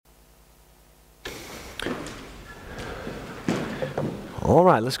All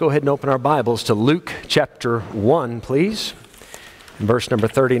right, let's go ahead and open our Bibles to Luke chapter 1, please. And verse number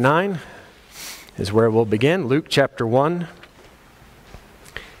 39 is where we'll begin. Luke chapter 1,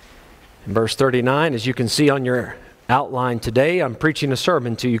 and verse 39. As you can see on your outline today, I'm preaching a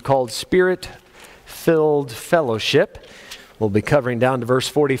sermon to you called Spirit-Filled Fellowship. We'll be covering down to verse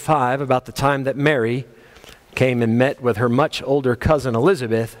 45 about the time that Mary came and met with her much older cousin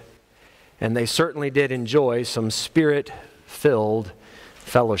Elizabeth, and they certainly did enjoy some Spirit-filled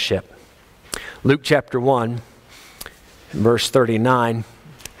fellowship. Luke chapter 1, verse 39.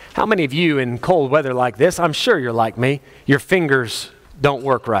 How many of you in cold weather like this, I'm sure you're like me, your fingers don't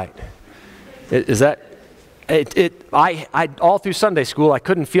work right? Is that, I all through Sunday school, I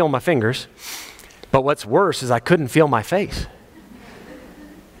couldn't feel my fingers, but what's worse is I couldn't feel my face.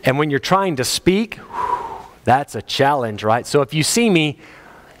 And when you're trying to speak, that's a challenge, right? So if you see me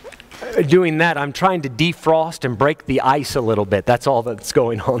doing that, I'm trying to defrost and break the ice a little bit. That's all that's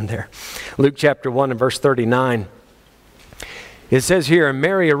going on there. Luke chapter 1 and verse 39. It says here, "And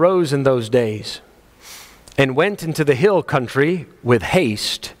Mary arose in those days and went into the hill country with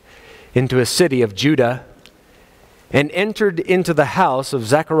haste into a city of Judah and entered into the house of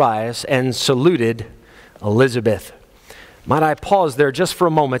Zacharias and saluted Elizabeth." Might I pause there just for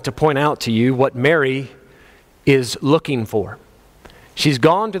a moment to point out to you what Mary is looking for. She's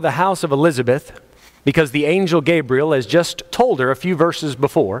gone to the house of Elizabeth because the angel Gabriel has just told her a few verses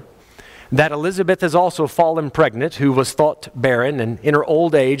before that Elizabeth has also fallen pregnant, who was thought barren and in her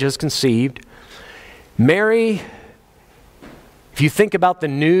old age has conceived. Mary, if you think about the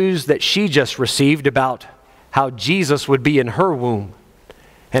news that she just received about how Jesus would be in her womb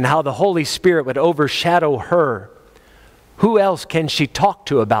and how the Holy Spirit would overshadow her, who else can she talk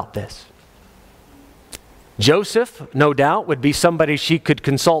to about this? Joseph, no doubt, would be somebody she could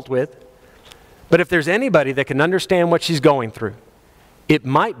consult with. But if there's anybody that can understand what she's going through, it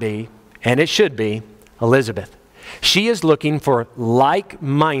might be, and it should be, Elizabeth. She is looking for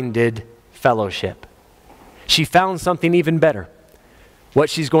like-minded fellowship. She found something even better.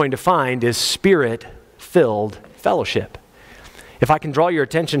 What she's going to find is Spirit-filled fellowship. If I can draw your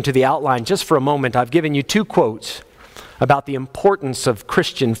attention to the outline just for a moment, I've given you two quotes about the importance of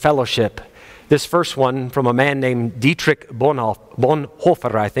Christian fellowship. This first one from a man named Dietrich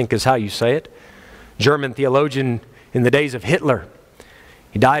Bonhoeffer, I think is how you say it, German theologian in the days of Hitler.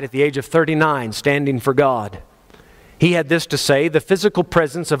 He died at the age of 39, standing for God. He had this to say: "The physical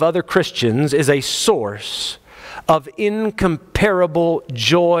presence of other Christians is a source of incomparable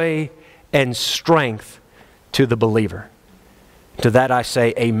joy and strength to the believer." To that I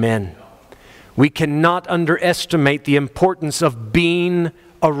say amen. We cannot underestimate the importance of being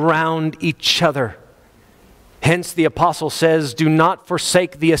around each other. Hence the apostle says, "Do not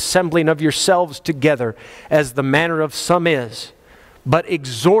forsake the assembling of yourselves together, as the manner of some is, but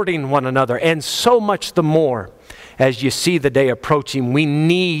exhorting one another, and so much the more as you see the day approaching." We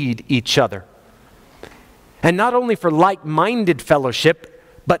need each other. And not only for like-minded fellowship,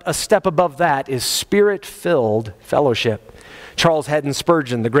 but a step above that is Spirit-filled fellowship. Charles Haddon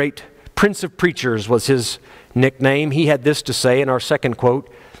Spurgeon, the great Prince of Preachers was his nickname. He had this to say in our second quote: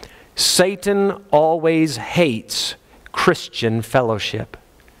 "Satan always hates Christian fellowship.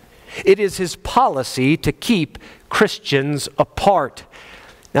 It is his policy to keep Christians apart."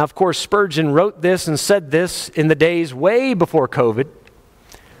 Now, of course, Spurgeon wrote this and said this in the days way before COVID.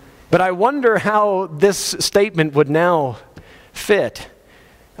 But I wonder how this statement would now fit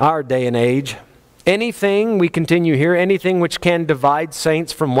our day and age. "Anything," we continue here, "anything which can divide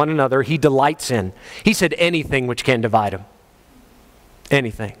saints from one another, he delights in." He said anything which can divide them.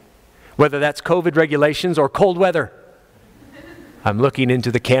 Anything. Whether that's COVID regulations or cold weather. I'm looking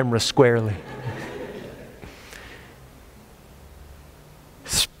into the camera squarely.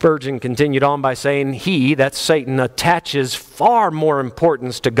 Spurgeon continued on by saying, "He," that's Satan, "attaches far more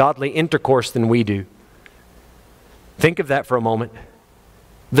importance to godly intercourse than we do." Think of that for a moment.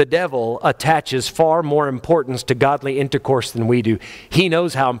 The devil attaches far more importance to godly intercourse than we do. He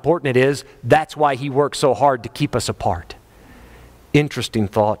knows how important it is. That's why he works so hard to keep us apart. Interesting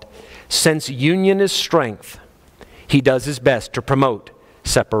thought. Since union is strength, he does his best to promote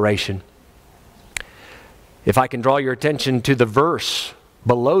separation. If I can draw your attention to the verse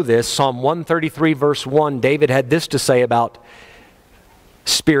below this, Psalm 133 verse 1, David had this to say about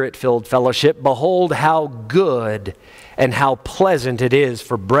Spirit-filled fellowship: "Behold how good and how pleasant it is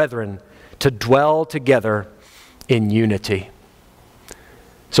for brethren to dwell together in unity."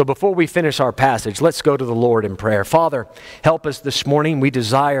 So before we finish our passage, let's go to the Lord in prayer. Father, help us this morning. We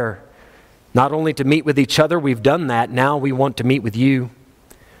desire not only to meet with each other, we've done that, now we want to meet with you.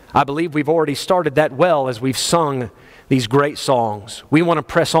 I believe we've already started that well as we've sung these great songs. We want to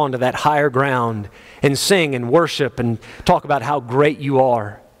press on to that higher ground and sing and worship and talk about how great you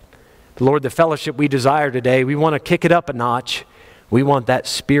are. But Lord, the fellowship we desire today, we want to kick it up a notch. We want that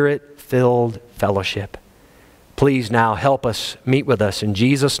Spirit-filled fellowship. Please now help us, meet with us. In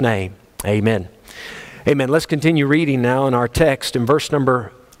Jesus' name, amen. Amen. Let's continue reading now in our text in verse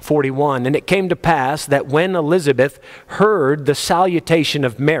number 41. And it came to pass that when Elizabeth heard the salutation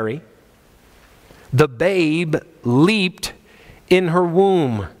of Mary, the babe leaped in her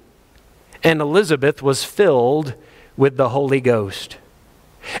womb, and Elizabeth was filled with the Holy Ghost.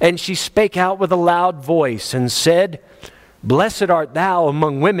 And she spake out with a loud voice and said, Blessed art thou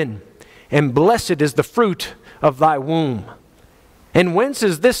among women, and blessed is the fruit of thy womb. And whence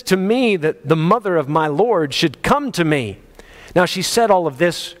is this to me that the mother of my Lord should come to me? Now she said all of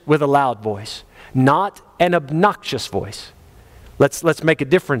this with a loud voice, not an obnoxious voice. Let's make a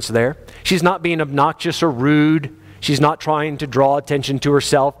difference there. She's not being obnoxious or rude. She's not trying to draw attention to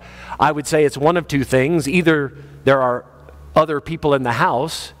herself. I would say it's one of two things. Either there are other people in the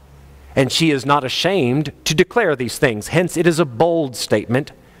house, and she is not ashamed to declare these things. Hence, it is a bold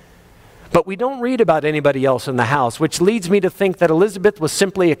statement. But we don't read about anybody else in the house, which leads me to think that Elizabeth was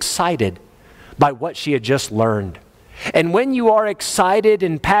simply excited by what she had just learned. And when you are excited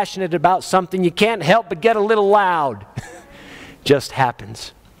and passionate about something, you can't help but get a little loud. Just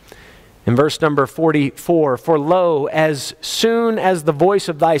happens. In verse number 44, For lo, as soon as the voice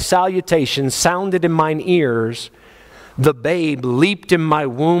of thy salutation sounded in mine ears, the babe leaped in my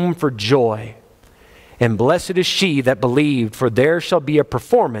womb for joy. And blessed is she that believed, for there shall be a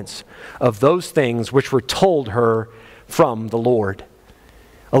performance of those things which were told her from the Lord.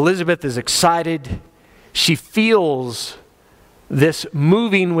 Elizabeth is excited. She feels this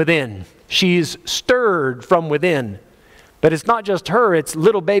moving within. She's stirred from within. But it's not just her, it's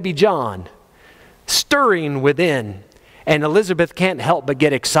little baby John stirring within. And Elizabeth can't help but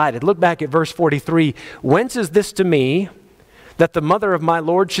get excited. Look back at verse 43. Whence is this to me that the mother of my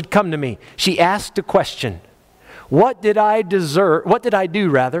Lord should come to me? She asked a question. What did I do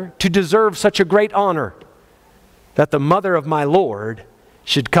to deserve such a great honor that the mother of my Lord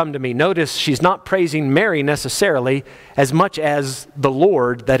should come to me? Notice she's not praising Mary necessarily as much as the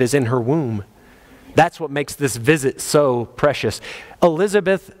Lord that is in her womb. That's what makes this visit so precious.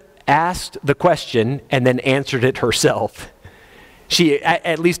 Elizabeth asked the question and then answered it herself. She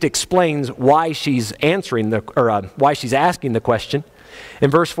at least explains why she's asking the question.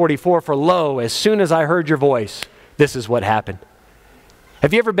 In verse 44, For lo, as soon as I heard your voice, this is what happened.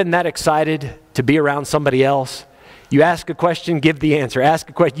 Have you ever been that excited to be around somebody else? You ask a question, give the answer. Ask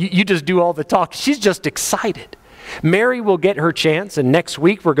a question, you just do all the talk. She's just excited. Mary will get her chance, and next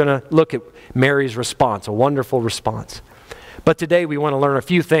week we're going to look at Mary's response, a wonderful response. But today we want to learn a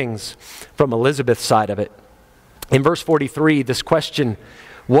few things from Elizabeth's side of it. In verse 43, this question,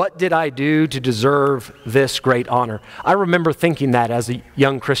 what did I do to deserve this great honor? I remember thinking that as a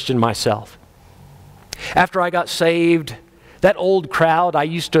young Christian myself. After I got saved, that old crowd I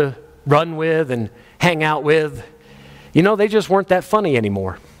used to run with and hang out with, they just weren't that funny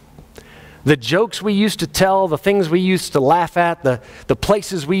anymore. The jokes we used to tell, the things we used to laugh at, the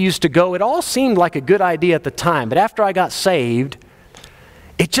places we used to go, it all seemed like a good idea at the time. But after I got saved,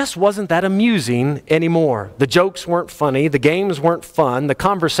 it just wasn't that amusing anymore. The jokes weren't funny, the games weren't fun, the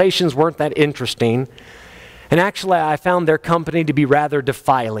conversations weren't that interesting. And actually, I found their company to be rather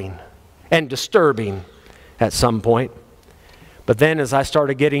defiling and disturbing at some point. But then as I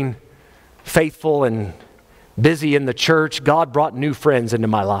started getting faithful and busy in the church, God brought new friends into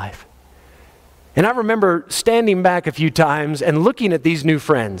my life. And I remember standing back a few times and looking at these new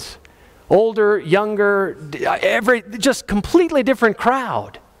friends. Older, younger, just completely different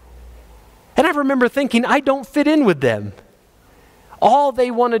crowd. And I remember thinking, I don't fit in with them. All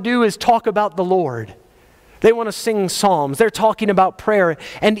they want to do is talk about the Lord. They want to sing psalms. They're talking about prayer.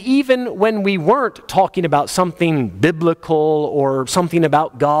 And even when we weren't talking about something biblical or something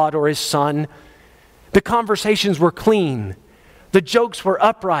about God or His Son, the conversations were clean. The jokes were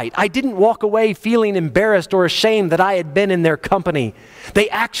upright. I didn't walk away feeling embarrassed or ashamed that I had been in their company. They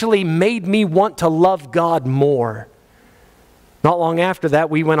actually made me want to love God more. Not long after that,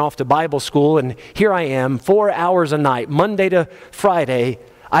 we went off to Bible school, and here I am, 4 hours a night, Monday to Friday.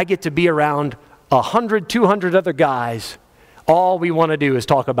 I get to be around 100, 200 other guys. All we want to do is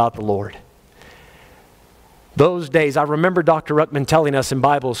talk about the Lord. Those days, I remember Dr. Ruckman telling us in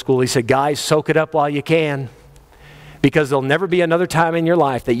Bible school, he said, guys, soak it up while you can. Because there'll never be another time in your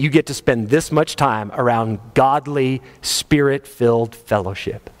life that you get to spend this much time around godly, Spirit-filled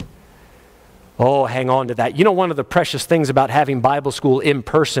fellowship. Oh, hang on to that. You know, one of the precious things about having Bible school in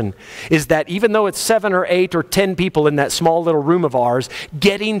person is that even though it's 7 or 8 or 10 people in that small little room of ours,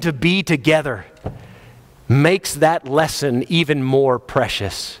 getting to be together makes that lesson even more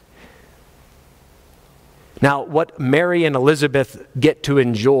precious. Now, what Mary and Elizabeth get to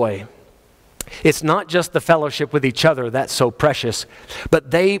enjoy, it's not just the fellowship with each other that's so precious,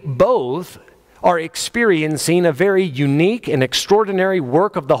 but they both are experiencing a very unique and extraordinary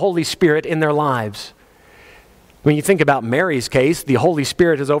work of the Holy Spirit in their lives. When you think about Mary's case, the Holy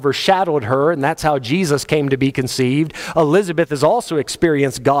Spirit has overshadowed her, and that's how Jesus came to be conceived. Elizabeth has also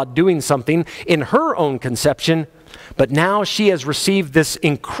experienced God doing something in her own conception, but now she has received this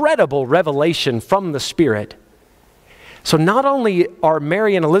incredible revelation from the Spirit. So not only are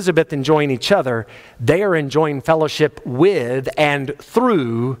Mary and Elizabeth enjoying each other, they are enjoying fellowship with and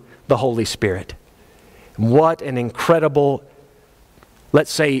through the Holy Spirit. What an incredible,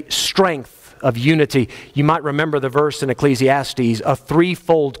 let's say, strength of unity. You might remember the verse in Ecclesiastes, a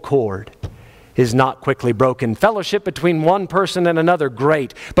threefold cord is not quickly broken. Fellowship between one person and another,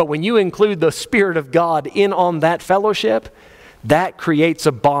 great. But when you include the Spirit of God in on that fellowship, that creates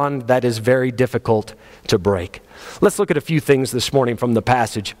a bond that is very difficult to break. Let's look at a few things this morning from the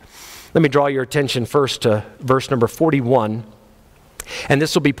passage. Let me draw your attention first to verse number 41. And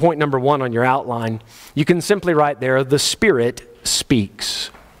this will be point number 1 on your outline. You can simply write there, the Spirit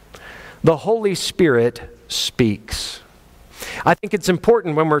speaks. The Holy Spirit speaks. I think it's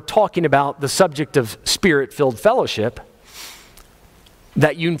important when we're talking about the subject of Spirit-filled fellowship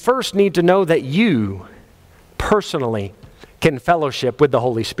that you first need to know that you personally can fellowship with the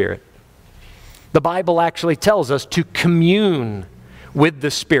Holy Spirit. The Bible actually tells us to commune with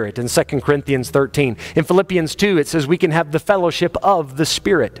the Spirit in 2 Corinthians 13. In Philippians 2, it says we can have the fellowship of the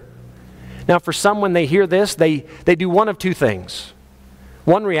Spirit. Now, for some, when they hear this, they do one of two things.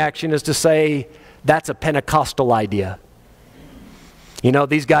 One reaction is to say, that's a Pentecostal idea. You know,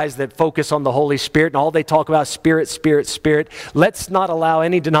 these guys that focus on the Holy Spirit and all they talk about, Spirit, Spirit, Spirit. Let's not allow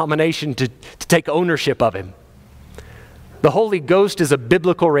any denomination to take ownership of Him. The Holy Ghost is a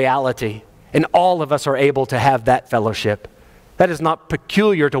biblical reality, and all of us are able to have that fellowship. That is not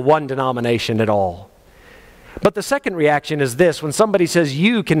peculiar to one denomination at all. But the second reaction is this: when somebody says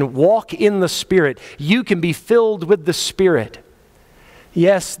you can walk in the Spirit, you can be filled with the Spirit.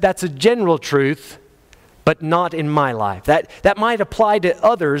 Yes, that's a general truth, but not in my life. That might apply to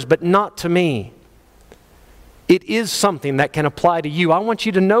others, but not to me. It is something that can apply to you. I want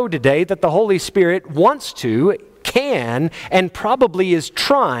you to know today that the Holy Spirit wants to, can, and probably is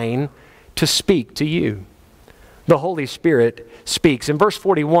trying to speak to you. The Holy Spirit speaks. In verse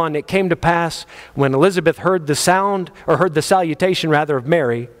 41, it came to pass when Elizabeth heard the sound, or heard the salutation rather of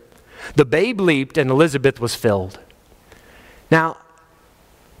Mary, the babe leaped and Elizabeth was filled. Now,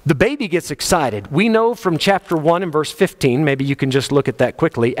 the baby gets excited. We know from chapter 1 and verse 15, maybe you can just look at that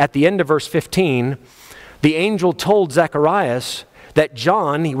quickly. At the end of verse 15, the angel told Zacharias that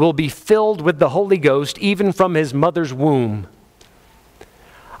John will be filled with the Holy Ghost even from his mother's womb.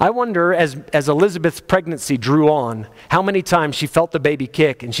 I wonder, as Elizabeth's pregnancy drew on, how many times she felt the baby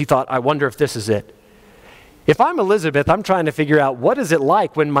kick and she thought, I wonder if this is it. If I'm Elizabeth, I'm trying to figure out what is it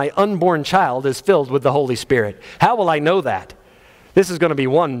like when my unborn child is filled with the Holy Spirit. How will I know that? This is going to be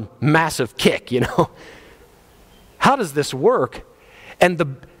one massive kick, you know. How does this work?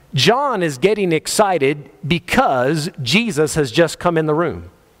 And John is getting excited because Jesus has just come in the room.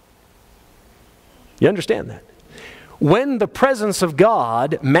 You understand that? When the presence of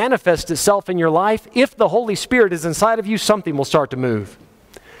God manifests itself in your life, if the Holy Spirit is inside of you, something will start to move.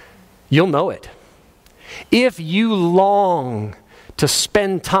 You'll know it. If you long to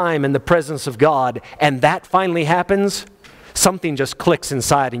spend time in the presence of God and that finally happens, something just clicks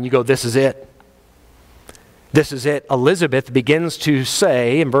inside and you go, this is it. This is it. Elizabeth begins to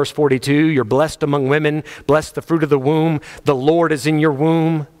say in verse 42, you're blessed among women, blessed the fruit of the womb, the Lord is in your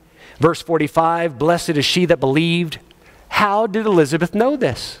womb. Verse 45, blessed is she that believed. How did Elizabeth know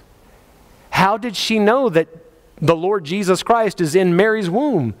this? How did she know that the Lord Jesus Christ is in Mary's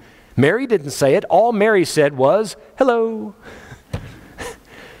womb? Mary didn't say it. All Mary said was, hello.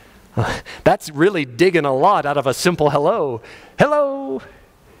 That's really digging a lot out of a simple hello. Hello,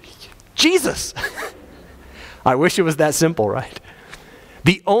 Jesus. I wish it was that simple, right?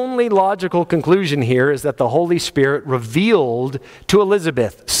 The only logical conclusion here is that the Holy Spirit revealed to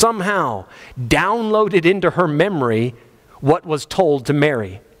Elizabeth, somehow downloaded into her memory what was told to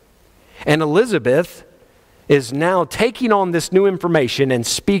Mary. And Elizabeth is now taking on this new information and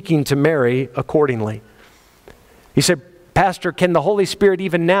speaking to Mary accordingly. He said, Pastor, can the Holy Spirit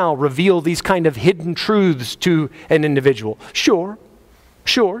even now reveal these kind of hidden truths to an individual? Sure.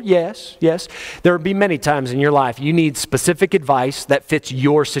 Sure, yes. There will be many times in your life you need specific advice that fits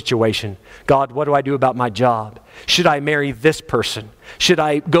your situation. God, what do I do about my job? Should I marry this person? Should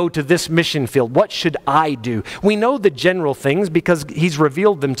I go to this mission field? What should I do? We know the general things because He's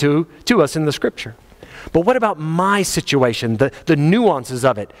revealed them to us in the Scripture. But what about my situation, the nuances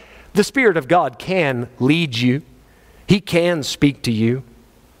of it? The Spirit of God can lead you. He can speak to you.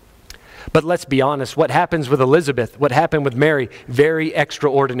 But let's be honest, what happens with Elizabeth, what happened with Mary, very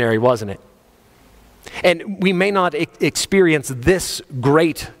extraordinary, wasn't it? And we may not experience this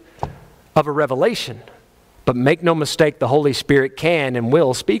great of a revelation, but make no mistake, the Holy Spirit can and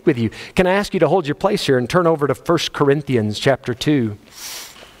will speak with you. Can I ask you to hold your place here and turn over to 1 Corinthians chapter 2?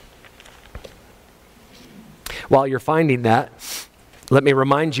 While you're finding that, let me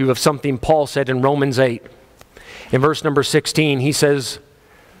remind you of something Paul said in Romans 8. In verse number 16, he says,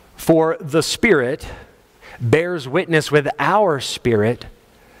 "For the Spirit bears witness with our spirit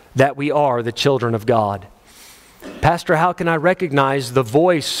that we are the children of God." Pastor, how can I recognize the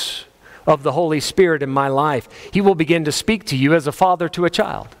voice of the Holy Spirit in my life? He will begin to speak to you as a father to a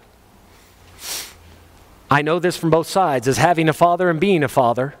child. I know this from both sides, as having a father and being a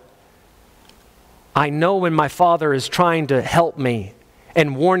father. I know when my father is trying to help me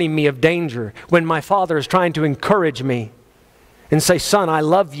and warning me of danger, when my father is trying to encourage me and say, "Son, I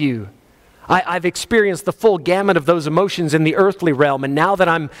love you." I've experienced the full gamut of those emotions in the earthly realm, and now that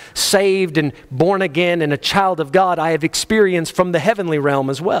I'm saved and born again and a child of God, I have experienced from the heavenly realm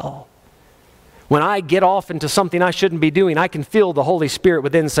as well. When I get off into something I shouldn't be doing, I can feel the Holy Spirit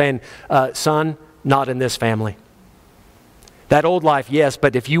within saying, "Son, not in this family. That old life, yes,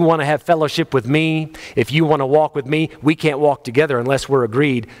 but if you want to have fellowship with me, if you want to walk with me, we can't walk together unless we're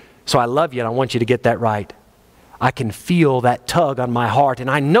agreed. So I love you and I want you to get that right." I can feel that tug on my heart, and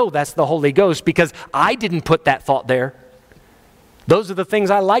I know that's the Holy Ghost because I didn't put that thought there. Those are the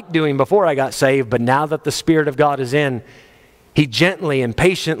things I liked doing before I got saved, but now that the Spirit of God is in, He gently and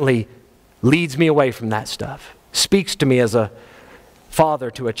patiently leads me away from that stuff, speaks to me as a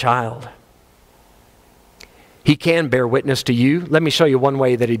father to a child. He can bear witness to you. Let me show you one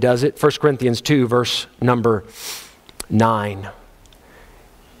way that He does it. 1 Corinthians 2, verse number 9.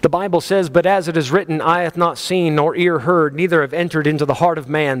 The Bible says, "But as it is written, eye hath not seen, nor ear heard, neither have entered into the heart of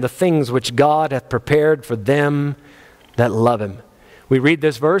man the things which God hath prepared for them that love Him." We read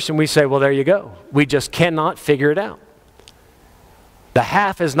this verse and we say, well, there you go. We just cannot figure it out. The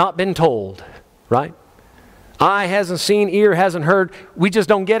half has not been told, right? Eye hasn't seen, ear hasn't heard. We just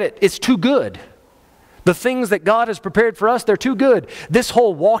don't get it. It's too good. The things that God has prepared for us, they're too good. This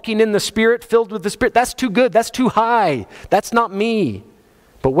whole walking in the Spirit, filled with the Spirit, that's too good. That's too high. That's not me.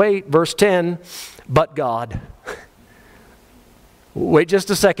 But wait, verse 10, "But God." Wait just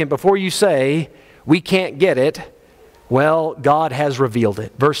a second before you say, "We can't get it." Well, God has revealed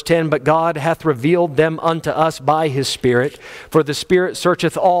it. Verse 10, "But God hath revealed them unto us by His Spirit. For the Spirit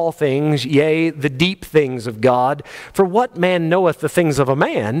searcheth all things, yea, the deep things of God. For what man knoweth the things of a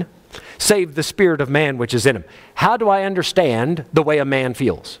man, save the spirit of man which is in him?" How do I understand the way a man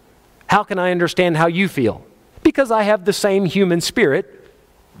feels? How can I understand how you feel? Because I have the same human spirit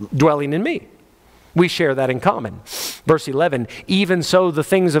dwelling in me. We share that in common. Verse 11, "Even so the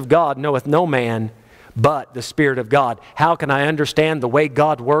things of God knoweth no man, but the Spirit of God." How can I understand the way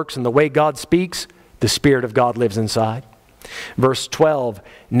God works and the way God speaks? The Spirit of God lives inside. Verse 12,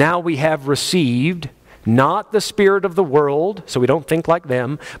 "Now we have received not the spirit of the world," so we don't think like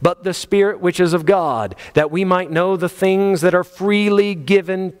them, "but the Spirit which is of God, that we might know the things that are freely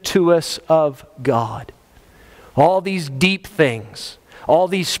given to us of God." All these deep things, all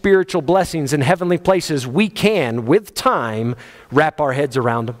these spiritual blessings in heavenly places, we can, with time, wrap our heads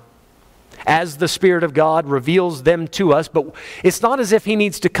around them as the Spirit of God reveals them to us. But it's not as if He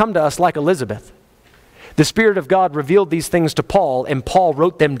needs to come to us like Elizabeth. The Spirit of God revealed these things to Paul, and Paul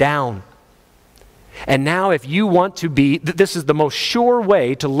wrote them down. And now if you want to be, this is the most sure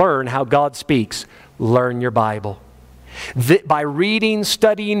way to learn how God speaks. Learn your Bible. By reading,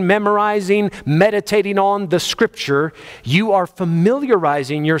 studying, memorizing, meditating on the Scripture, you are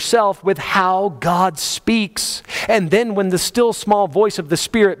familiarizing yourself with how God speaks. And then when the still small voice of the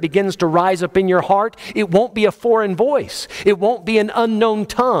Spirit begins to rise up in your heart, it won't be a foreign voice. It won't be an unknown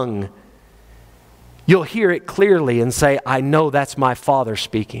tongue. You'll hear it clearly and say, "I know that's my Father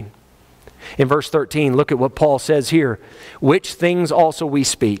speaking." In verse 13, look at what Paul says here. "Which things also we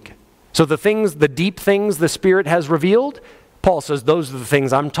speak." So the things, the deep things the Spirit has revealed, Paul says those are the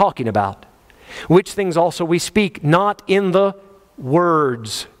things I'm talking about. "Which things also we speak, not in the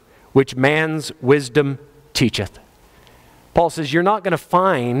words which man's wisdom teacheth." Paul says you're not going to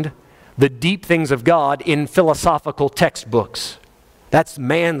find the deep things of God in philosophical textbooks. That's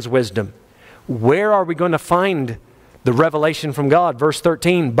man's wisdom. Where are we going to find the revelation from God? Verse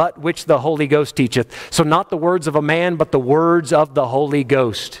 13, but which the Holy Ghost teacheth. So not the words of a man, but the words of the Holy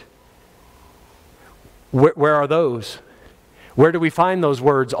Ghost. Where are those? Where do we find those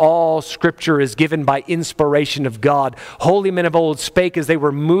words? All Scripture is given by inspiration of God. Holy men of old spake as they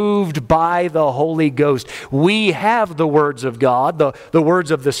were moved by the Holy Ghost. We have the words of God, the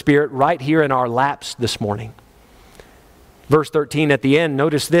words of the Spirit, right here in our laps this morning. Verse 13 at the end,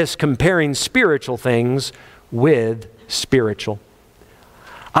 notice this, comparing spiritual things with spiritual.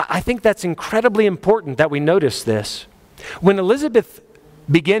 I think that's incredibly important that we notice this. When Elizabeth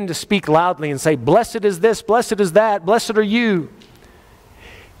began to speak loudly and say, blessed is this, blessed is that, blessed are you,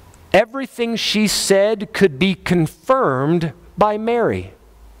 everything she said could be confirmed by Mary.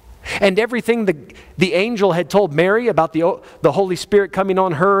 And everything the angel had told Mary about the Holy Spirit coming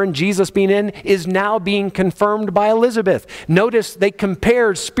on her and Jesus being in is now being confirmed by Elizabeth. Notice they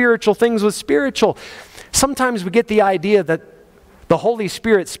compared spiritual things with spiritual. Sometimes we get the idea that the Holy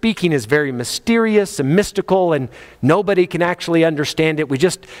Spirit speaking is very mysterious and mystical and nobody can actually understand it.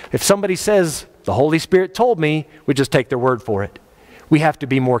 If somebody says, the Holy Spirit told me, we just take their word for it. We have to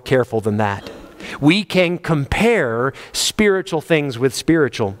be more careful than that. We can compare spiritual things with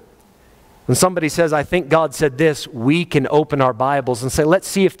spiritual. When somebody says, I think God said this, we can open our Bibles and say, let's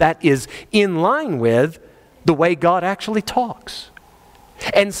see if that is in line with the way God actually talks.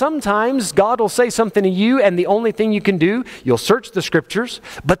 And sometimes God will say something to you and the only thing you can do, you'll search the Scriptures,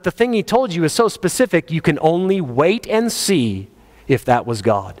 but the thing He told you is so specific you can only wait and see if that was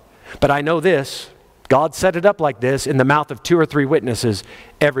God. But I know this, God set it up like this, in the mouth of 2 or 3 witnesses,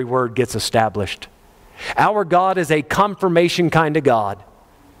 every word gets established. Our God is a confirmation kind of God.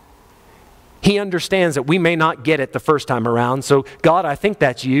 He understands that we may not get it the first time around. So, God, I think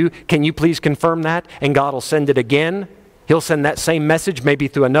that's you. Can you please confirm that? And God will send it again. He'll send that same message maybe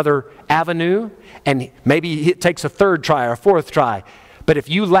through another avenue. And maybe it takes a 3rd try or a 4th try. But if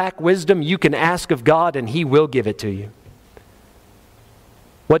you lack wisdom, you can ask of God and He will give it to you.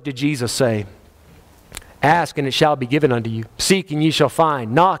 What did Jesus say? Ask and it shall be given unto you. Seek and ye shall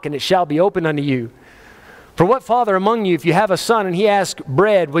find. Knock and it shall be opened unto you. For what father among you, if you have a son and he asks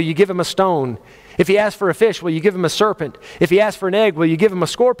bread, will you give him a stone? If he asks for a fish, will you give him a serpent? If he asks for an egg, will you give him a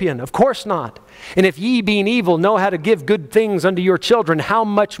scorpion? Of course not. And if ye, being evil, know how to give good things unto your children, how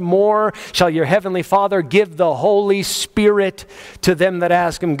much more shall your heavenly Father give the Holy Spirit to them that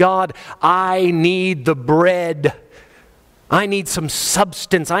ask Him? God, I need the bread. I need some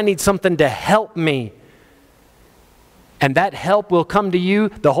substance. I need something to help me. And that help will come to you.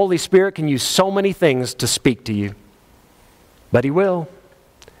 The Holy Spirit can use so many things to speak to you. But He will.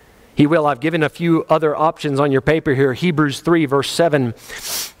 He will. I've given a few other options on your paper here. Hebrews 3, verse 7.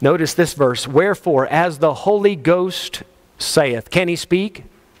 Notice this verse. Wherefore, as the Holy Ghost saith. Can He speak?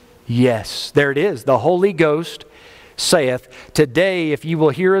 Yes. There it is. The Holy Ghost saith, today if you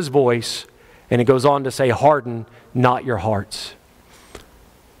will hear His voice. And it goes on to say, harden not your hearts.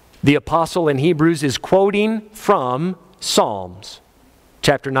 The apostle in Hebrews is quoting from Psalms,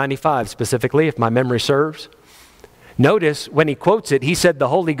 chapter 95 specifically, if my memory serves. Notice when he quotes it, he said the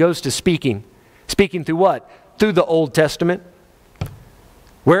Holy Ghost is speaking. Speaking through what? Through the Old Testament.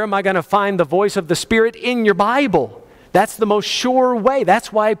 Where am I going to find the voice of the Spirit? In your Bible. That's the most sure way.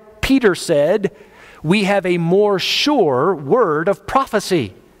 That's why Peter said, we have a more sure word of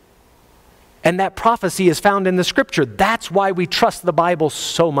prophecy. And that prophecy is found in the Scripture. That's why we trust the Bible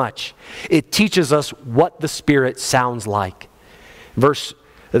so much. It teaches us what the Spirit sounds like.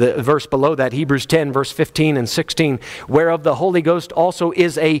 The verse below that, Hebrews 10, verse 15 and 16, whereof the Holy Ghost also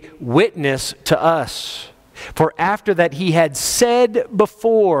is a witness to us. For after that He had said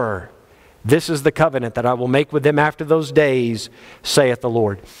before, this is the covenant that I will make with them after those days, saith the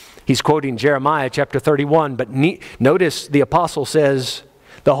Lord. He's quoting Jeremiah chapter 31, but notice the apostle says,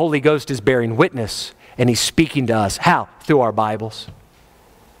 the Holy Ghost is bearing witness, and He's speaking to us. How? Through our Bibles.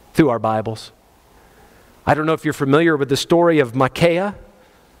 Through our Bibles. I don't know if you're familiar with the story of Micaiah,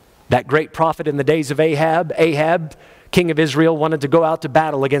 that great prophet in the days of Ahab. Ahab, king of Israel, wanted to go out to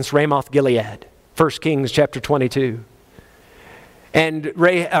battle against Ramoth Gilead. 1 Kings chapter 22. And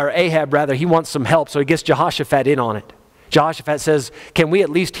Ahab, he wants some help, so he gets Jehoshaphat in on it. Jehoshaphat says, can we at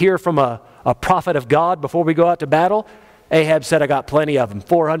least hear from a prophet of God before we go out to battle? Ahab said, I got plenty of them,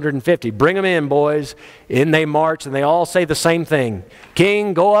 450. Bring them in, boys. In they march, and they all say the same thing.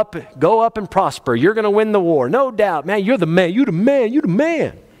 King, go up and prosper. You're going to win the war. No doubt, man, you're the man, you're the man, you're the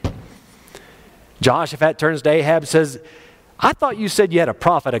man. Jehoshaphat turns to Ahab and says, I thought you said you had a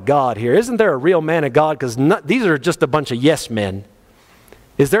prophet of God here. Isn't there a real man of God? Because these are just a bunch of yes men.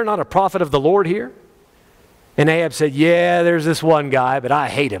 Is there not a prophet of the Lord here? And Ahab said, yeah, there's this one guy, but I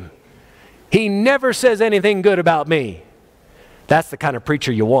hate him. He never says anything good about me. That's the kind of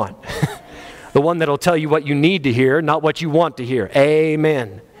preacher you want. The one that'll tell you what you need to hear, not what you want to hear.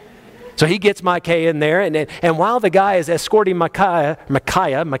 Amen. So he gets Micaiah in there, and while the guy is escorting Micaiah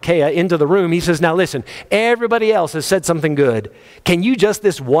into the room, he says, now listen, everybody else has said something good. Can you just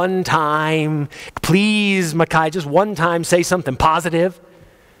this one time, please, Micaiah, just one time say something positive?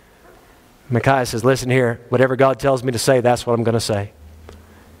 Micaiah says, listen here, whatever God tells me to say, that's what I'm going to say.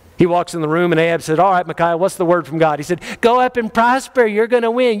 He walks in the room, and Ahab said, all right, Micaiah, what's the word from God? He said, go up and prosper. You're going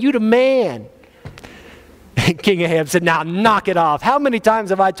to win. You the man. King Ahab said, now knock it off. How many times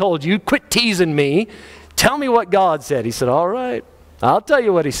have I told you, quit teasing me. Tell me what God said. He said, all right, I'll tell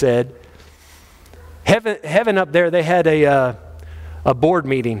you what he said. Heaven up there, they had a board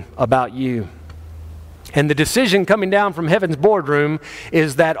meeting about you. And the decision coming down from heaven's boardroom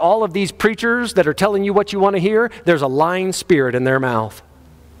is that all of these preachers that are telling you what you want to hear, there's a lying spirit in their mouth.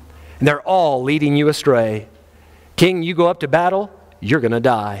 And they're all leading you astray. King, you go up to battle, you're going to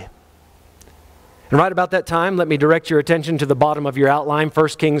die. And right about that time, let me direct your attention to the bottom of your outline, 1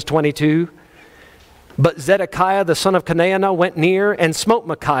 Kings 22. But Zedekiah the son of Chenaanah went near and smote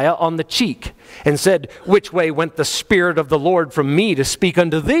Micaiah on the cheek and said, which way went the Spirit of the Lord from me to speak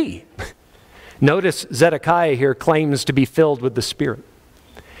unto thee? Notice Zedekiah here claims to be filled with the Spirit.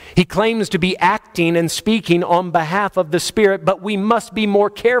 He claims to be acting and speaking on behalf of the Spirit, but we must be more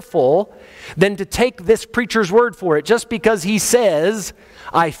careful than to take this preacher's word for it. Just because he says,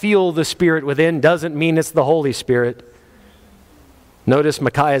 I feel the Spirit within, doesn't mean it's the Holy Spirit. Notice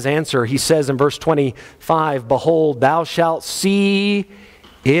Micaiah's answer. He says in verse 25, behold, thou shalt see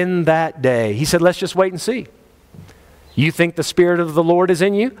in that day. He said, let's just wait and see. You think the Spirit of the Lord is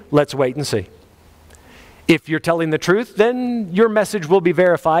in you? Let's wait and see. If you're telling the truth, then your message will be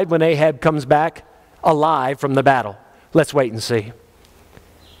verified when Ahab comes back alive from the battle. Let's wait and see.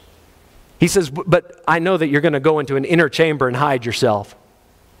 He says, but I know that you're going to go into an inner chamber and hide yourself,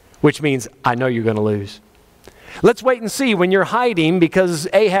 which means I know you're going to lose. Let's wait and see when you're hiding because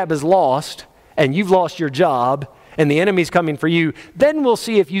Ahab is lost and you've lost your job and the enemy's coming for you. Then we'll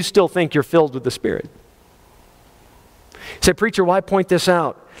see if you still think you're filled with the Spirit. Say, preacher, why point this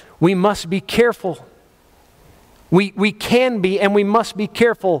out? We must be careful. We can be and we must be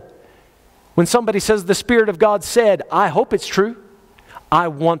careful. When somebody says the Spirit of God said, I hope it's true. I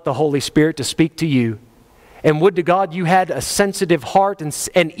want the Holy Spirit to speak to you. And would to God you had a sensitive heart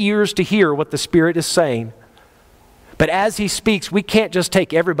and ears to hear what the Spirit is saying. But as He speaks, we can't just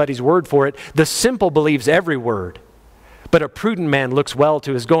take everybody's word for it. The simple believes every word. But a prudent man looks well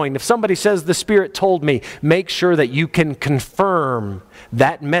to his going. If somebody says, the Spirit told me, make sure that you can confirm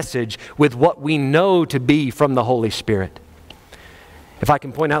that message with what we know to be from the Holy Spirit. If I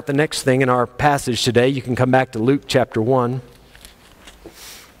can point out the next thing in our passage today, you can come back to Luke chapter 1.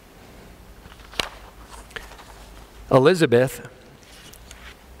 Elizabeth,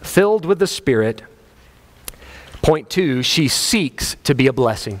 filled with the Spirit, point 2, she seeks to be a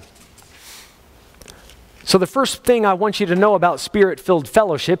blessing. So the first thing I want you to know about Spirit-filled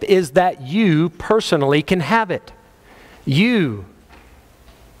fellowship is that you personally can have it. You,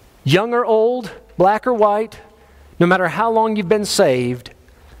 young or old, black or white, no matter how long you've been saved,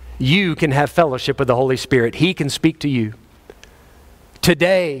 you can have fellowship with the Holy Spirit. He can speak to you.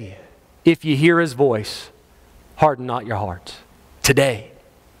 Today, if you hear His voice, harden not your hearts. Today.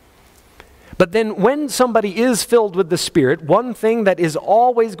 But then when somebody is filled with the Spirit, one thing that is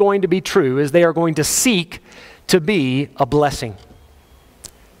always going to be true is they are going to seek to be a blessing.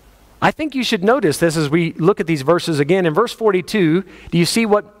 I think you should notice this as we look at these verses again. In verse 42, do you see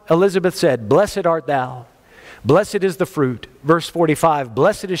what Elizabeth said? Blessed art thou. Blessed is the fruit. Verse 45,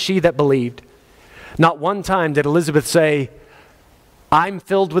 blessed is she that believed. Not one time did Elizabeth say, I'm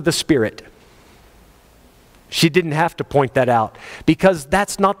filled with the Spirit. She didn't have to point that out because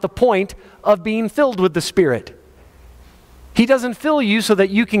that's not the point of being filled with the Spirit. He doesn't fill you so that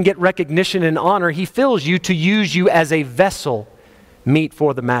you can get recognition and honor. He fills you to use you as a vessel meet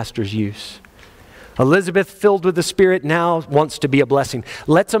for the Master's use. Elizabeth, filled with the Spirit, now wants to be a blessing.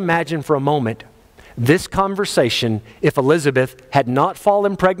 Let's imagine for a moment this conversation if Elizabeth had not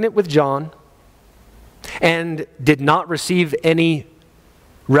fallen pregnant with John and did not receive any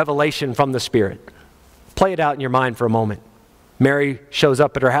revelation from the Spirit. Play it out in your mind for a moment. Mary shows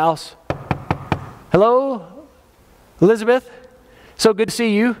up at her house. Hello, Elizabeth? So good to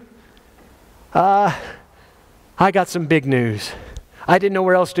see you. I got some big news. I didn't know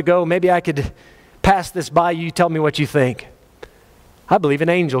where else to go. Maybe I could pass this by you. Tell me what you think. I believe an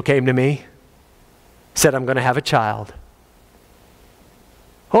angel came to me, said I'm going to have a child.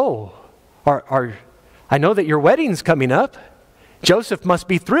 Oh, I know that your wedding's coming up. Joseph must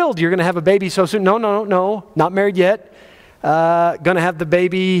be thrilled you're going to have a baby so soon. No, not married yet. Going to have the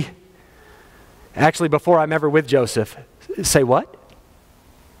baby actually before I'm ever with Joseph. Say what?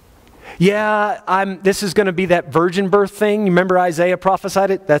 Yeah, this is going to be that virgin birth thing. You remember Isaiah prophesied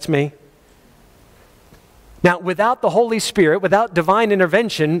it? That's me. Now, without the Holy Spirit, without divine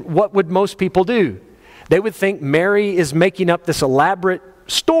intervention, what would most people do? They would think Mary is making up this elaborate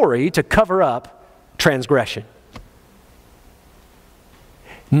story to cover up transgression.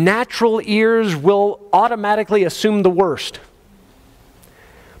 Natural ears will automatically assume the worst.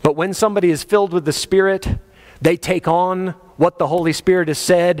 But when somebody is filled with the Spirit, they take on what the Holy Spirit has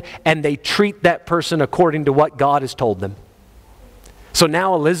said and they treat that person according to what God has told them. So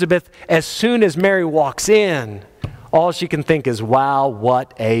now Elizabeth, as soon as Mary walks in, all she can think is, wow,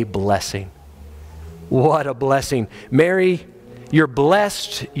 what a blessing. What a blessing. Mary, you're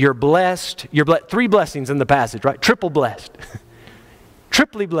blessed, you're blessed, you're blessed. 3 blessings in the passage, right? Triple blessed.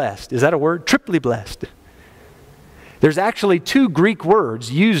 Triply blessed. Is that a word? Triply blessed. There's actually 2 Greek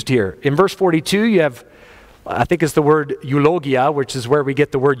words used here. In verse 42, you have, I think it's the word eulogia, which is where we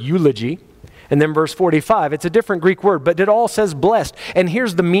get the word eulogy. And then verse 45, it's a different Greek word, but it all says blessed. And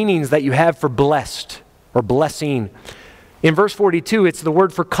here's the meanings that you have for blessed or blessing. In verse 42, it's the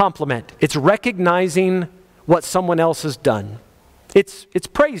word for compliment. It's recognizing what someone else has done. It's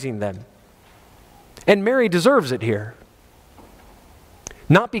praising them. And Mary deserves it here.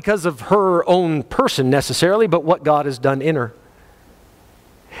 Not because of her own person necessarily, but what God has done in her.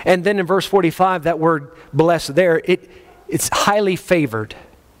 And then in verse 45, that word blessed there, it's highly favored,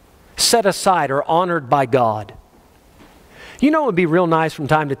 set aside or honored by God. You know, it would be real nice from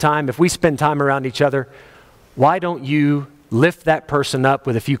time to time if we spend time around each other. Why don't you lift that person up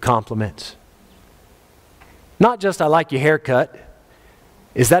with a few compliments? Not just, I like your haircut.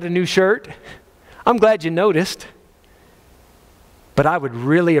 Is that a new shirt? I'm glad you noticed. But I would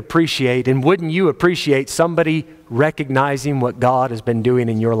really appreciate, and wouldn't you appreciate, somebody recognizing what God has been doing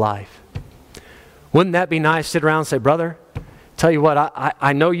in your life? Wouldn't that be nice? Sit around and say, brother, tell you what,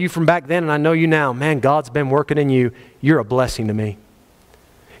 I know you from back then and I know you now. Man, God's been working in you. You're a blessing to me.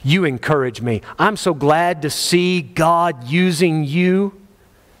 You encourage me. I'm so glad to see God using you.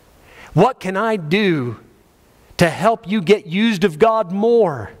 What can I do to help you get used of God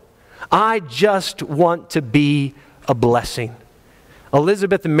more? I just want to be a blessing.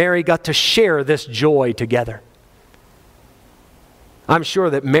 Elizabeth and Mary got to share this joy together. I'm sure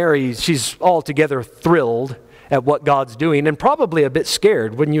that Mary, she's altogether thrilled at what God's doing and probably a bit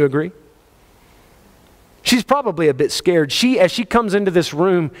scared, wouldn't you agree? She's probably a bit scared. As she comes into this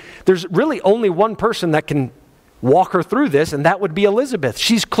room, there's really only one person that can walk her through this, and that would be Elizabeth.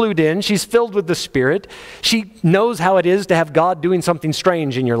 She's clued in. She's filled with the Spirit. She knows how it is to have God doing something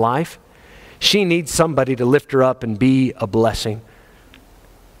strange in your life. She needs somebody to lift her up and be a blessing.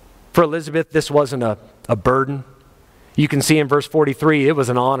 For Elizabeth, this wasn't a burden. You can see in verse 43, it was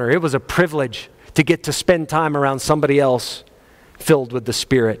an honor. It was a privilege to get to spend time around somebody else filled with the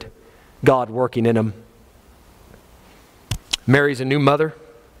Spirit, God working in them. Mary's a new mother.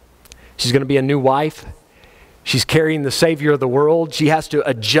 She's going to be a new wife. She's carrying the Savior of the world. She has to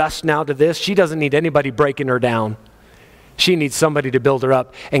adjust now to this. She doesn't need anybody breaking her down. She needs somebody to build her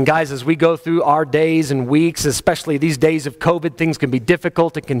up. And guys, as we go through our days and weeks, especially these days of COVID, things can be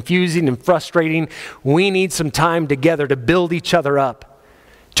difficult and confusing and frustrating. We need some time together to build each other up,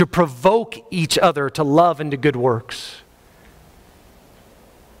 to provoke each other to love and to good works.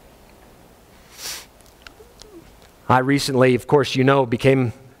 I recently, of course, you know,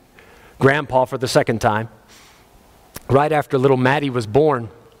 became grandpa for the 2nd time. Right after little Maddie was born,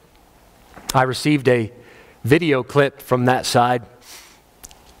 I received a video clip from that side.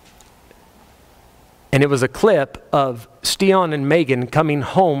 And it was a clip of Steon and Megan coming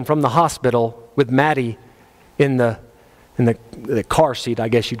home from the hospital with Maddie in the car seat, I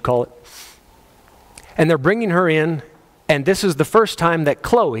guess you'd call it. And they're bringing her in, and this is the first time that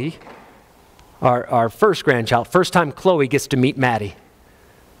Chloe, our first grandchild, first time Chloe gets to meet Maddie.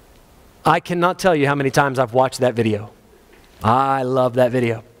 I cannot tell you how many times I've watched that video. I love that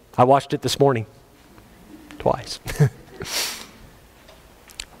video. I watched it this morning. Twice.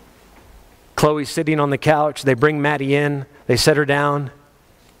 Chloe's sitting on the couch. They bring Maddie in. They set her down.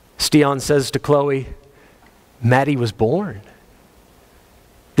 Steon says to Chloe, Maddie was born.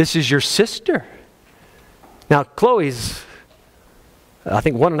 This is your sister. Now, Chloe's, I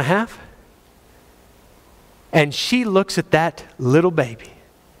think, 1.5. And she looks at that little baby,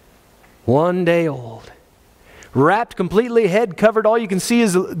 1 day old, wrapped completely, head covered. All you can see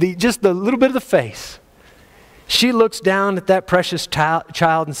is just the little bit of the face. She looks down at that precious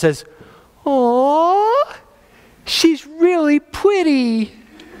child and says, "Aw, she's really pretty."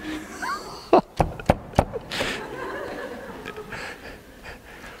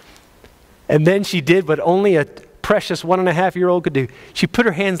 And then she did what only a precious 1.5-year-old could do. She put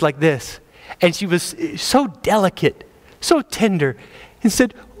her hands like this, and she was so delicate, so tender, and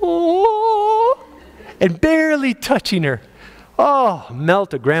said, "Oh," and barely touching her. Oh,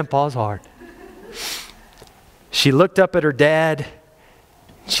 melted Grandpa's heart. She looked up at her dad.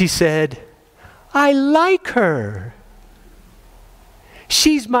 She said, "I like her.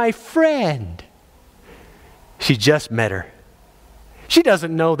 She's my friend." She just met her. She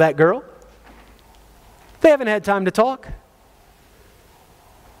doesn't know that girl. They haven't had time to talk.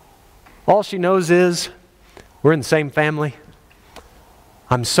 All she knows is, we're in the same family.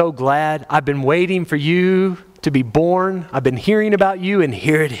 I'm so glad. I've been waiting for you to be born. I've been hearing about you, and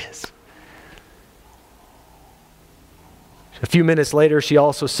here it is. A few minutes later, she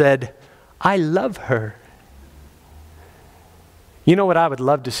also said, "I love her." You know what I would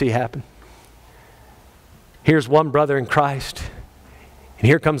love to see happen? Here's one brother in Christ, and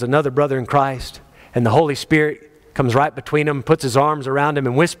here comes another brother in Christ, and the Holy Spirit comes right between them, puts his arms around him,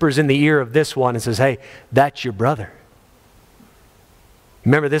 and whispers in the ear of this one and says, "Hey, that's your brother.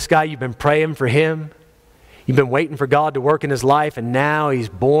 Remember this guy? You've been praying for him. You've been waiting for God to work in his life, and now he's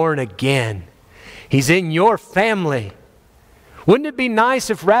born again. He's in your family. Wouldn't it be nice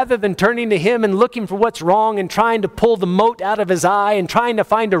if rather than turning to him and looking for what's wrong and trying to pull the mote out of his eye and trying to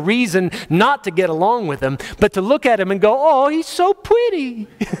find a reason not to get along with him, but to look at him and go, 'Oh, he's so pretty.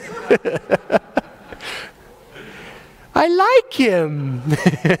 I like him.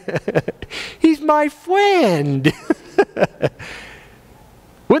 He's my friend.'"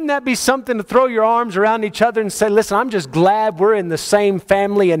 Wouldn't that be something to throw your arms around each other and say, "Listen, I'm just glad we're in the same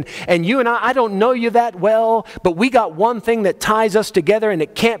family, and you and I don't know you that well, but we got one thing that ties us together and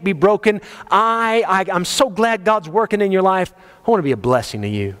it can't be broken. I'm so glad God's working in your life. I want to be a blessing to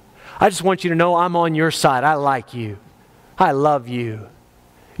you. I just want you to know I'm on your side. I like you. I love you.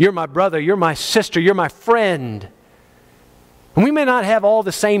 You're my brother. You're my sister. You're my friend." And we may not have all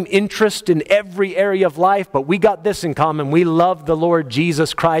the same interest in every area of life, but we got this in common. We love the Lord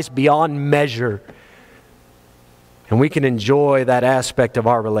Jesus Christ beyond measure. And we can enjoy that aspect of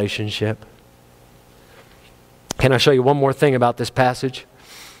our relationship. Can I show you one more thing about this passage?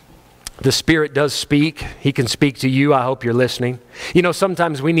 The Spirit does speak. He can speak to you. I hope you're listening. You know,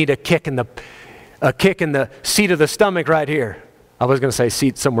 sometimes we need a kick in the seat of the stomach right here. I was going to say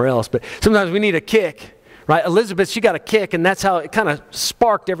seat somewhere else, but sometimes we need a kick. Right? Elizabeth, she got a kick, and that's how it kind of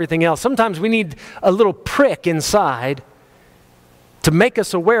sparked everything else. Sometimes we need a little prick inside to make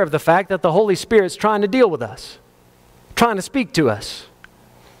us aware of the fact that the Holy Spirit's trying to deal with us, trying to speak to us.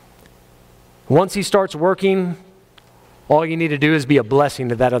 Once He starts working, all you need to do is be a blessing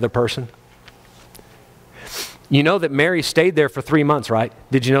to that other person. You know that Mary stayed there for 3 months, right?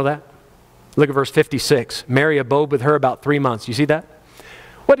 Did you know that? Look at verse 56. Mary abode with her about 3 months. You see that?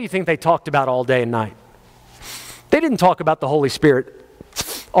 What do you think they talked about all day and night? They didn't talk about the Holy Spirit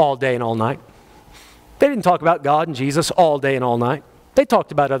all day and all night. They didn't talk about God and Jesus all day and all night. They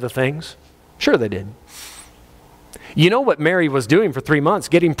talked about other things. Sure they did. You know what Mary was doing for 3 months?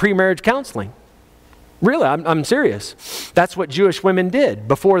 Getting pre-marriage counseling. Really, I'm serious. That's what Jewish women did.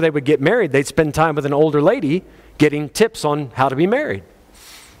 Before they would get married, they'd spend time with an older lady getting tips on how to be married.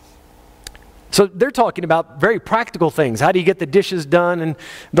 So they're talking about very practical things. How do you get the dishes done and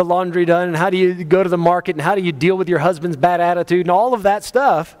the laundry done? And how do you go to the market? And how do you deal with your husband's bad attitude? And all of that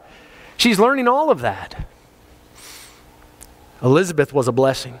stuff. She's learning all of that. Elizabeth was a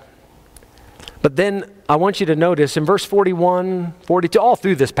blessing. But then I want you to notice in verse 41, 42, all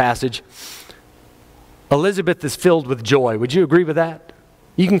through this passage, Elizabeth is filled with joy. Would you agree with that?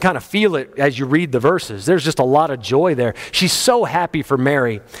 You can kind of feel it as you read the verses. There's just a lot of joy there. She's so happy for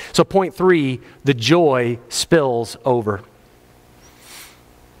Mary. So point 3, the joy spills over.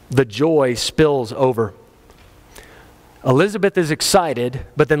 The joy spills over. Elizabeth is excited,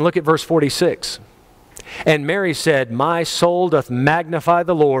 but then look at verse 46. And Mary said, "My soul doth magnify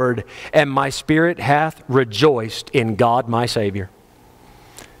the Lord, and my spirit hath rejoiced in God my Savior."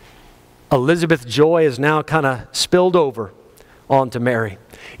 Elizabeth's joy is now kind of spilled over onto Mary.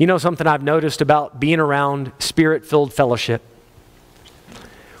 You know something I've noticed about being around Spirit-filled fellowship?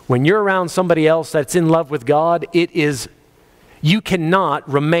 When you're around somebody else that's in love with God, you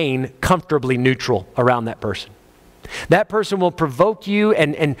cannot remain comfortably neutral around that person. That person will provoke you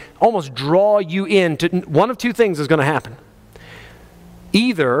and almost draw you into, one of two things is going to happen.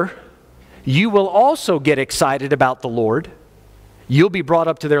 Either you will also get excited about the Lord, you'll be brought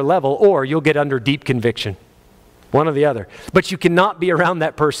up to their level, or you'll get under deep conviction. One or the other. But you cannot be around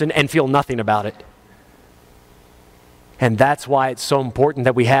that person and feel nothing about it. And that's why it's so important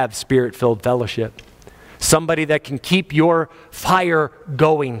that we have Spirit-filled fellowship. Somebody that can keep your fire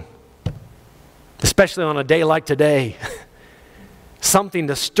going, especially on a day like today. Something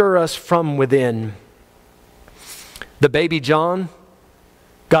to stir us from within. The baby John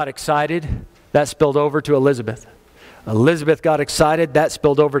got excited. That spilled over to Elizabeth. Elizabeth got excited. That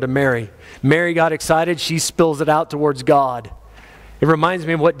spilled over to Mary. Mary got excited. She spills it out towards God. It reminds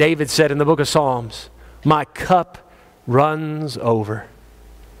me of what David said in the book of Psalms. My cup runs over.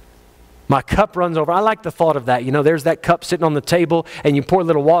 My cup runs over. I like the thought of that. You know, there's that cup sitting on the table and you pour a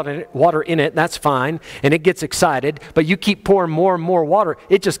little water in it. That's fine. And it gets excited. But you keep pouring more and more water.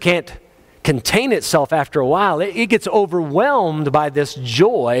 It just can't contain itself after a while. It gets overwhelmed by this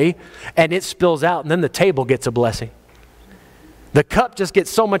joy and it spills out. And then the table gets a blessing. The cup just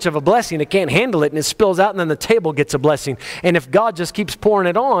gets so much of a blessing, it can't handle it, and it spills out, and then the table gets a blessing. And if God just keeps pouring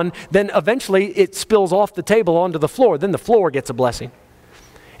it on, then eventually it spills off the table onto the floor. Then the floor gets a blessing.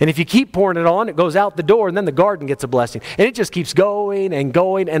 And if you keep pouring it on, it goes out the door, and then the garden gets a blessing. And it just keeps going,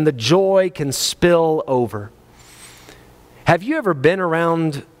 and the joy can spill over. Have you ever been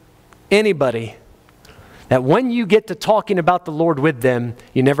around anybody that when you get to talking about the Lord with them,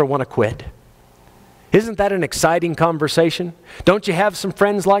 you never want to quit? Isn't that an exciting conversation? Don't you have some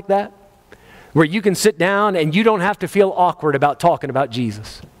friends like that? Where you can sit down and you don't have to feel awkward about talking about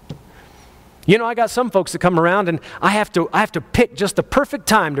Jesus. You know, I got some folks that come around and I have to pick just the perfect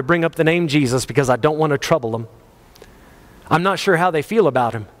time to bring up the name Jesus because I don't want to trouble them. I'm not sure how they feel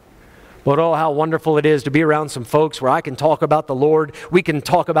about him. But oh, how wonderful it is to be around some folks where I can talk about the Lord. We can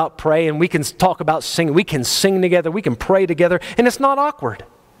talk about praying. We can talk about singing. We can sing together. We can pray together. And it's not awkward.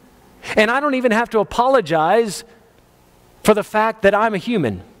 And I don't even have to apologize for the fact that I'm a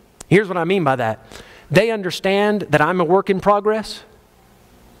human. Here's what I mean by that. They understand that I'm a work in progress.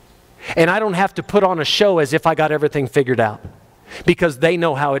 And I don't have to put on a show as if I got everything figured out. Because they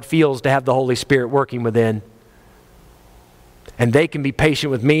know how it feels to have the Holy Spirit working within. And they can be patient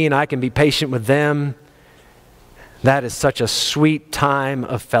with me and I can be patient with them. That is such a sweet time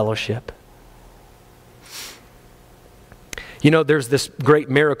of fellowship. You know, there's this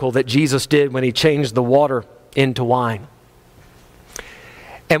great miracle that Jesus did when he changed the water into wine.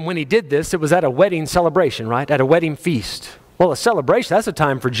 And when he did this, it was at a wedding celebration, right? At a wedding feast. Well, a celebration, that's a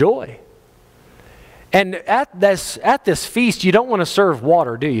time for joy. And at this feast, you don't want to serve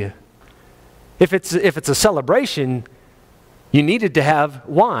water, do you? If it's a celebration, you needed to have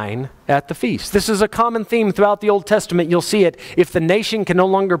wine at the feast. This is a common theme throughout the Old Testament. You'll see it. If the nation can no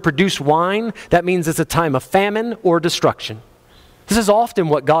longer produce wine, that means it's a time of famine or destruction. This is often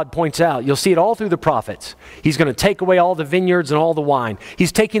what God points out. You'll see it all through the prophets. He's going to take away all the vineyards and all the wine.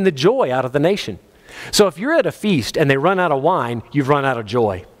 He's taking the joy out of the nation. So if you're at a feast and they run out of wine, you've run out of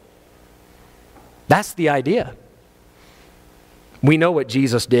joy. That's the idea. We know what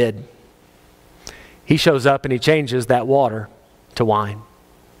Jesus did. He shows up and he changes that water to wine.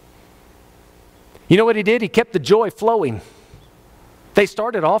 You know what he did? He kept the joy flowing. They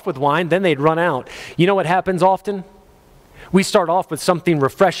started off with wine, then they'd run out. You know what happens often? We start off with something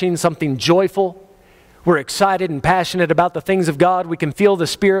refreshing, something joyful. We're excited and passionate about the things of God. We can feel the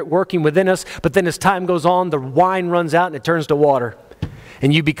Spirit working within us. But then as time goes on, the wine runs out and it turns to water.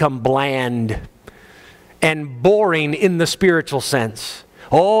 And you become bland and boring in the spiritual sense.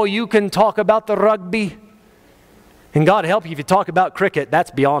 Oh, you can talk about the rugby. And God help you if you talk about cricket.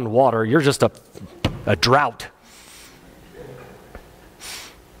 That's beyond water. You're just a drought.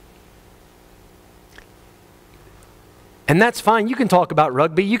 And that's fine. You can talk about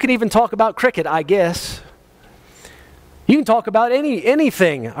rugby. You can even talk about cricket, I guess. You can talk about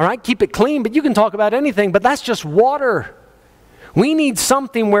anything, all right? Keep it clean, but you can talk about anything, but that's just water. We need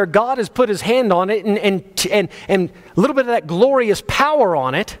something where God has put his hand on it and a little bit of that glorious power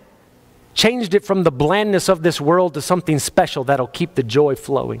on it, changed it from the blandness of this world to something special that'll keep the joy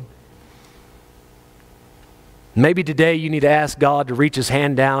flowing. Maybe today you need to ask God to reach his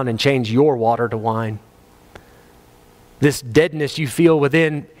hand down and change your water to wine. This deadness you feel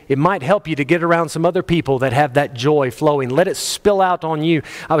within, it might help you to get around some other people that have that joy flowing. Let it spill out on you.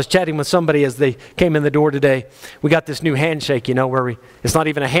 I was chatting with somebody as they came in the door today. We got this new handshake, you know, where it's not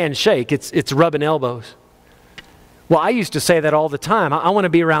even a handshake, it's rubbing elbows. Well, I used to say that all the time. I want to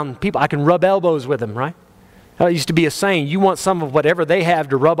be around people. I can rub elbows with them, right? That used to be a saying, you want some of whatever they have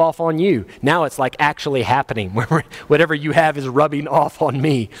to rub off on you. Now it's like actually happening, where whatever you have is rubbing off on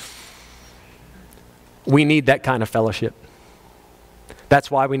me. We need that kind of fellowship. That's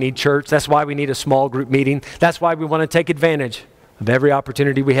why we need church. That's why we need a small group meeting. That's why we want to take advantage of every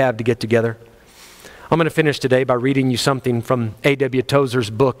opportunity we have to get together. I'm going to finish today by reading you something from A.W. Tozer's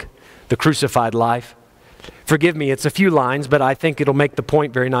book, The Crucified Life. Forgive me, it's a few lines, but I think it'll make the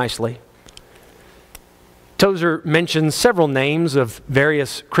point very nicely. Tozer mentions several names of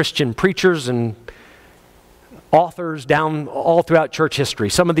various Christian preachers and authors down all throughout church history.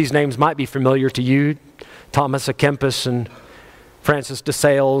 Some of these names might be familiar to you. Thomas à Kempis and Francis de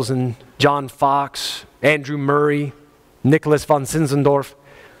Sales and John Fox, Andrew Murray, Nicholas von Zinzendorf.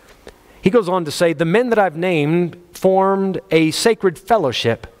 He goes on to say, the men that I've named formed a sacred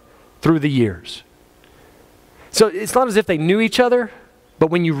fellowship through the years. So it's not as if they knew each other,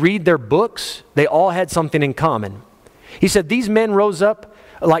 but when you read their books, they all had something in common. He said, these men rose up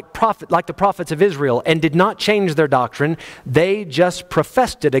like the prophets of Israel and did not change their doctrine. They just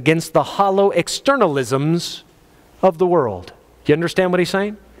professed it against the hollow externalisms of the world. You understand what he's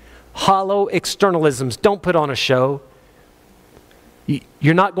saying? Hollow externalisms. Don't put on a show.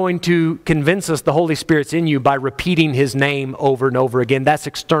 You're not going to convince us the Holy Spirit's in you by repeating His name over and over again. That's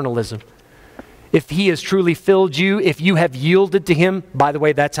externalism. If He has truly filled you, if you have yielded to Him, by the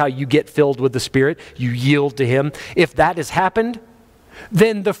way, that's how you get filled with the Spirit. You yield to Him. If that has happened,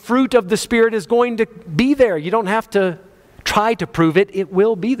 then the fruit of the Spirit is going to be there. You don't have to try to prove it. It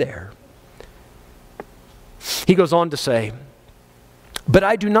will be there. He goes on to say, but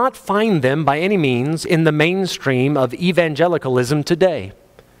I do not find them by any means in the mainstream of evangelicalism today.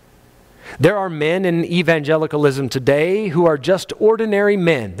 There are men in evangelicalism today who are just ordinary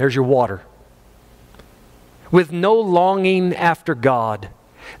men. There's your water. With no longing after God.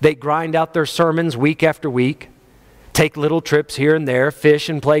 They grind out their sermons week after week, take little trips here and there, fish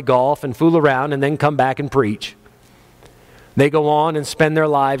and play golf and fool around, and then come back and preach. They go on and spend their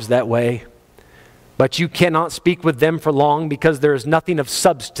lives that way. But you cannot speak with them for long because there is nothing of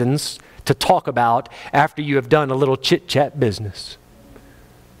substance to talk about after you have done a little chit-chat business.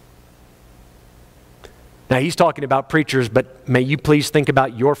 Now he's talking about preachers, but may you please think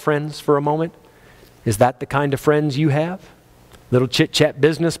about your friends for a moment. Is that the kind of friends you have? Little chit-chat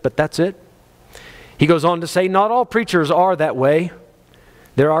business, but that's it? He goes on to say, not all preachers are that way.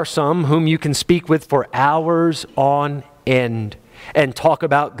 There are some whom you can speak with for hours on end and talk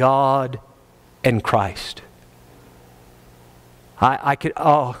about God and Christ.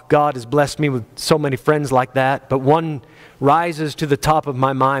 God has blessed me with so many friends like that, but one rises to the top of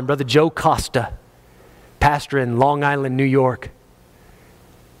my mind, Brother Joe Costa, pastor in Long Island, New York.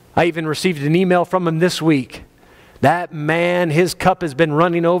 I even received an email from him this week. That man, his cup has been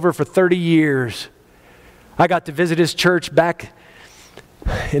running over for 30 years. I got to visit his church back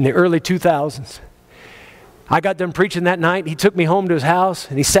in the early 2000s. I got done preaching that night. He took me home to his house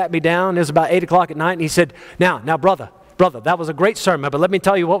and he sat me down. It was about 8 o'clock at night and he said, now, brother, that was a great sermon, but let me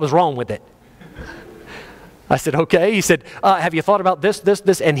tell you what was wrong with it. I said, okay. He said, have you thought about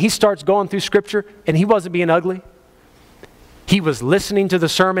this? And he starts going through Scripture, and he wasn't being ugly. He was listening to the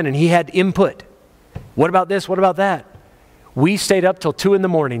sermon and he had input. What about this? What about that? We stayed up till 2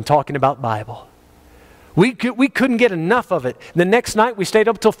 a.m. talking about Bible. We couldn't get enough of it. The next night we stayed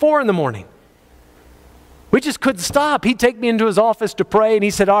up till 4 a.m. We just couldn't stop. He'd take me into his office to pray, and he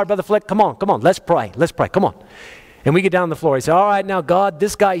said, all right, Brother Fleck, come on, let's pray, come on. And we get down on the floor. He said, all right, now, God,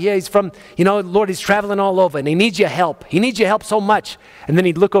 this guy, he's from, Lord, he's traveling all over, and he needs your help. He needs your help so much. And then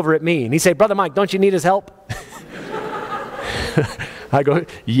he'd look over at me, and he'd say, Brother Mike, don't you need his help? I go,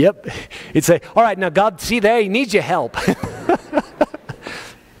 yep. He'd say, all right, now, God, see there, he needs your help.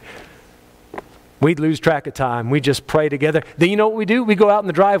 We'd lose track of time. We just pray together. Then you know what we do? We go out in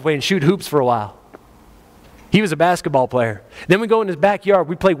the driveway and shoot hoops for a while. He was a basketball player. Then we go in his backyard.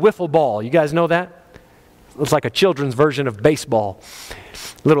 We play wiffle ball. You guys know that? Looks like a children's version of baseball.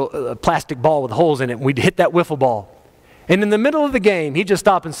 Little plastic ball with holes in it. And we'd hit that wiffle ball. And in the middle of the game, he'd just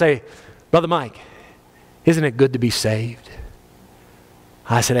stop and say, Brother Mike, isn't it good to be saved?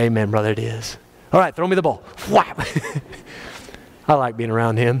 I said, amen, brother, it is. All right, throw me the ball. Whap! I like being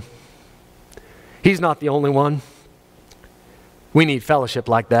around him. He's not the only one. We need fellowship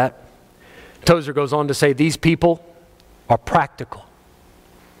like that. Tozer goes on to say, these people are practical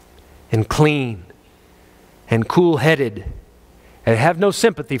and clean and cool-headed and have no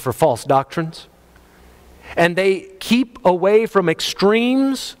sympathy for false doctrines. And they keep away from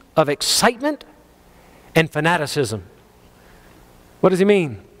extremes of excitement and fanaticism. What does he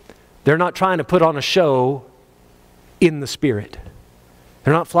mean? They're not trying to put on a show in the Spirit.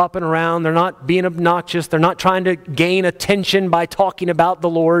 They're not flopping around. They're not being obnoxious. They're not trying to gain attention by talking about the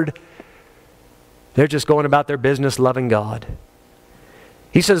Lord. They're just going about their business loving God.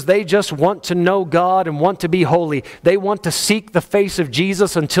 He says they just want to know God and want to be holy. They want to seek the face of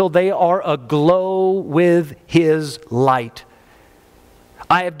Jesus until they are aglow with His light.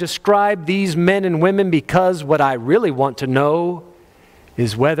 I have described these men and women because what I really want to know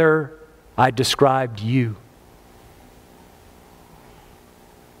is whether I described you.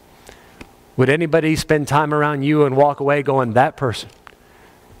 Would anybody spend time around you and walk away going, that person,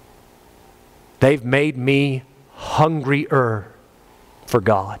 they've made me hungrier for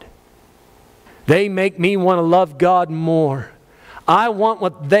God. They make me want to love God more. I want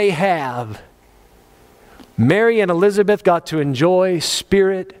what they have. Mary and Elizabeth got to enjoy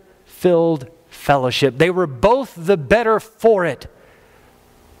Spirit-filled fellowship. They were both the better for it.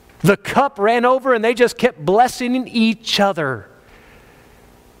 The cup ran over and they just kept blessing each other.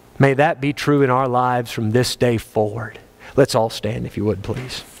 May that be true in our lives from this day forward. Let's all stand, if you would,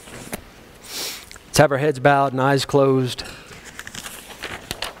 please. Let's have our heads bowed and eyes closed.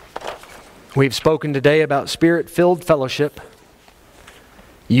 We've spoken today about Spirit-filled fellowship.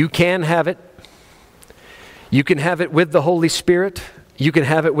 You can have it. You can have it with the Holy Spirit. You can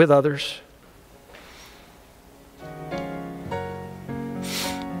have it with others.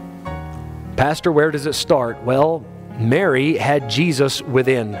 Pastor, where does it start? Well, Mary had Jesus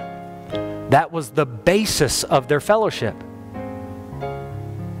within. That was the basis of their fellowship.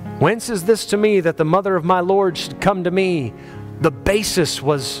 Whence is this to me that the mother of my Lord should come to me? The basis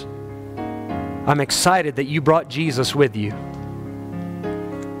was, I'm excited that you brought Jesus with you.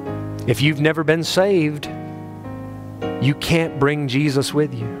 If you've never been saved, you can't bring Jesus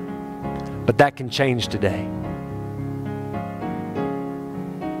with you. But that can change today.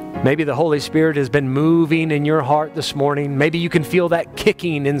 Maybe the Holy Spirit has been moving in your heart this morning. Maybe you can feel that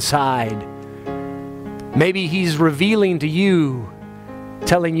kicking inside. Maybe He's revealing to you,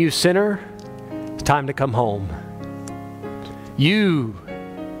 telling you, sinner, it's time to come home. You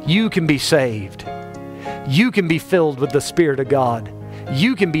can be saved. You can be filled with the Spirit of God.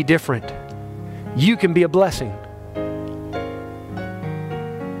 You can be different. You can be a blessing.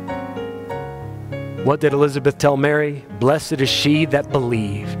 What did Elizabeth tell Mary? Blessed is she that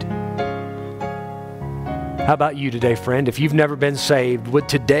believed. How about you today, friend? If you've never been saved, would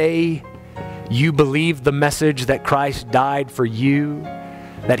today you believe the message that Christ died for you,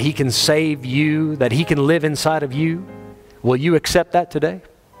 that He can save you, that He can live inside of you? Will you accept that today?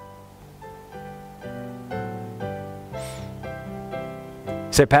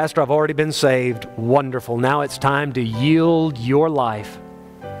 Say, Pastor, I've already been saved. Wonderful. Now it's time to yield your life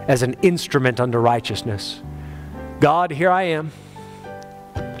as an instrument unto righteousness. God, here I am.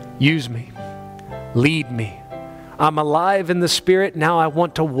 Use me. Lead me. I'm alive in the Spirit. Now I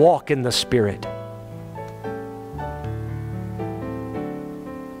want to walk in the Spirit.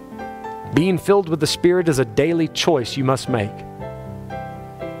 Being filled with the Spirit is a daily choice you must make.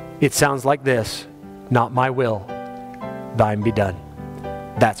 It sounds like this: not my will, thine be done.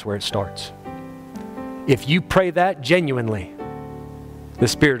 That's where it starts. If you pray that genuinely, the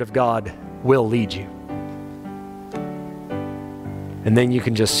Spirit of God will lead you. And then you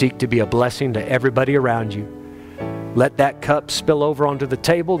can just seek to be a blessing to everybody around you. Let that cup spill over onto the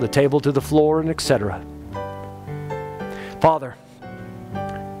table to the floor, and etc. Father,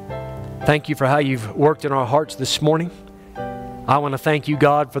 thank you for how you've worked in our hearts this morning. I want to thank you,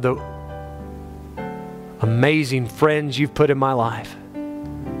 God, for the amazing friends you've put in my life.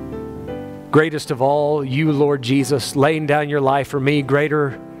 Greatest of all, you, Lord Jesus, laying down your life for me.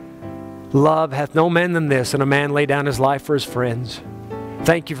 Greater love hath no man than this, and a man lay down his life for his friends.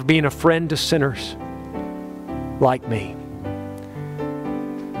 Thank you for being a friend to sinners like me.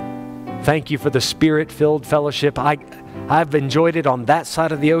 Thank you for the Spirit-filled fellowship. I've enjoyed it on that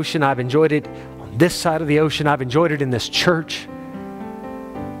side of the ocean. I've enjoyed it on this side of the ocean. I've enjoyed it in this church.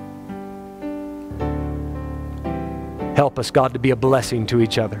 Help us, God, to be a blessing to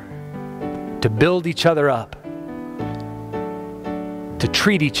each other, to build each other up, to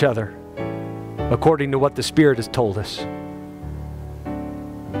treat each other according to what the Spirit has told us.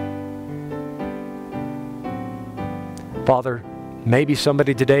 Father, maybe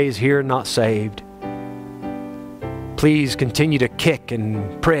somebody today is here not saved. Please continue to kick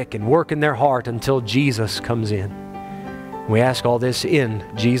and prick and work in their heart until Jesus comes in. We ask all this in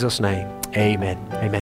Jesus' name. Amen. Amen.